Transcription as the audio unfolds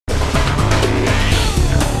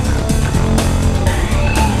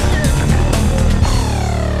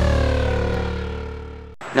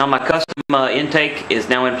Now my custom intake is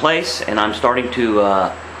now in place, and I'm starting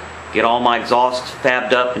to get all my exhausts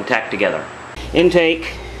fabbed up and tacked together.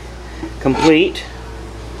 Intake complete,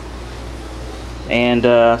 and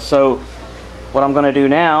so what I'm going to do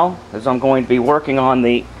now is I'm going to be working on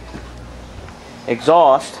the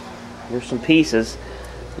exhaust. Here's some pieces.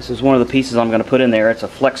 This is one of the pieces I'm going to put in there. It's a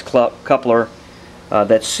flex coupler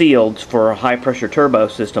that's sealed for a high pressure turbo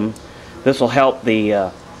system. This will help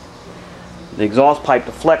the exhaust pipe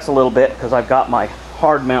to flex a little bit because I've got my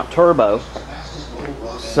hard mount turbo.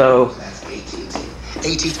 So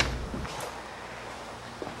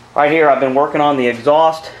right here I've been working on the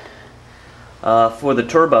exhaust for the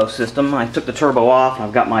turbo system. I took the turbo off and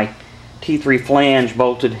I've got my T3 flange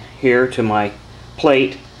bolted here to my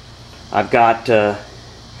plate. I've got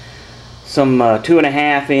some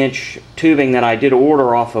 2.5-inch tubing that I did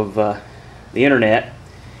order off of the internet,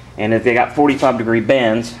 and they got 45-degree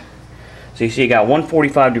bends. So you see you got one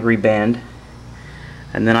 45-degree bend,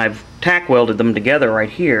 and then I've tack welded them together right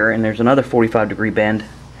here, and there's another 45-degree bend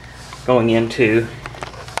going into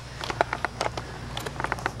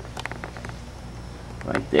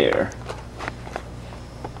right there.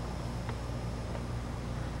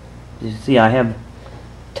 You see I have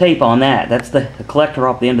tape on that. That's the collector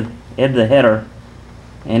off the end of the header,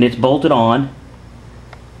 and it's bolted on,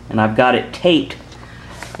 and I've got it taped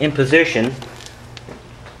in position.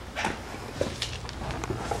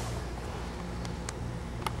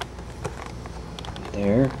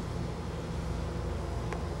 There.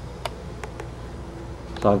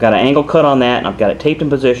 So I've got an angle cut on that, and I've got it taped in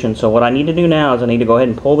position. So what I need to do now is I need to go ahead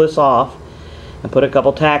and pull this off and put a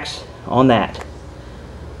couple tacks on that.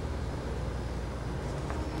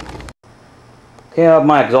 Okay, I have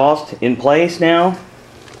my exhaust in place now.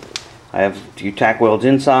 I have a few tack welds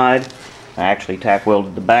inside. I actually tack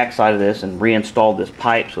welded the back side of this and reinstalled this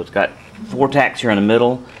pipe, so it's got 4 tacks here in the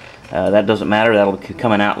middle. That doesn't matter, that'll be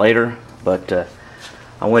coming out later, but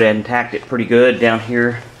I went ahead and tacked it pretty good down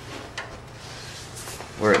here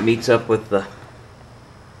where it meets up with the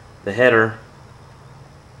header.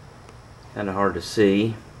 Kind of hard to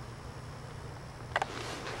see.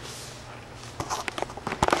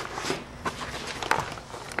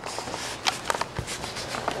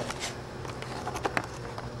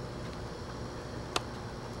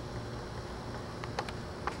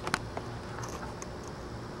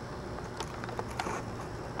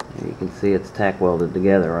 You can see it's tack welded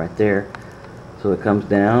together right there. So it comes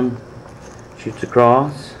down, shoots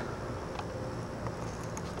across,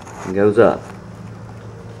 and goes up.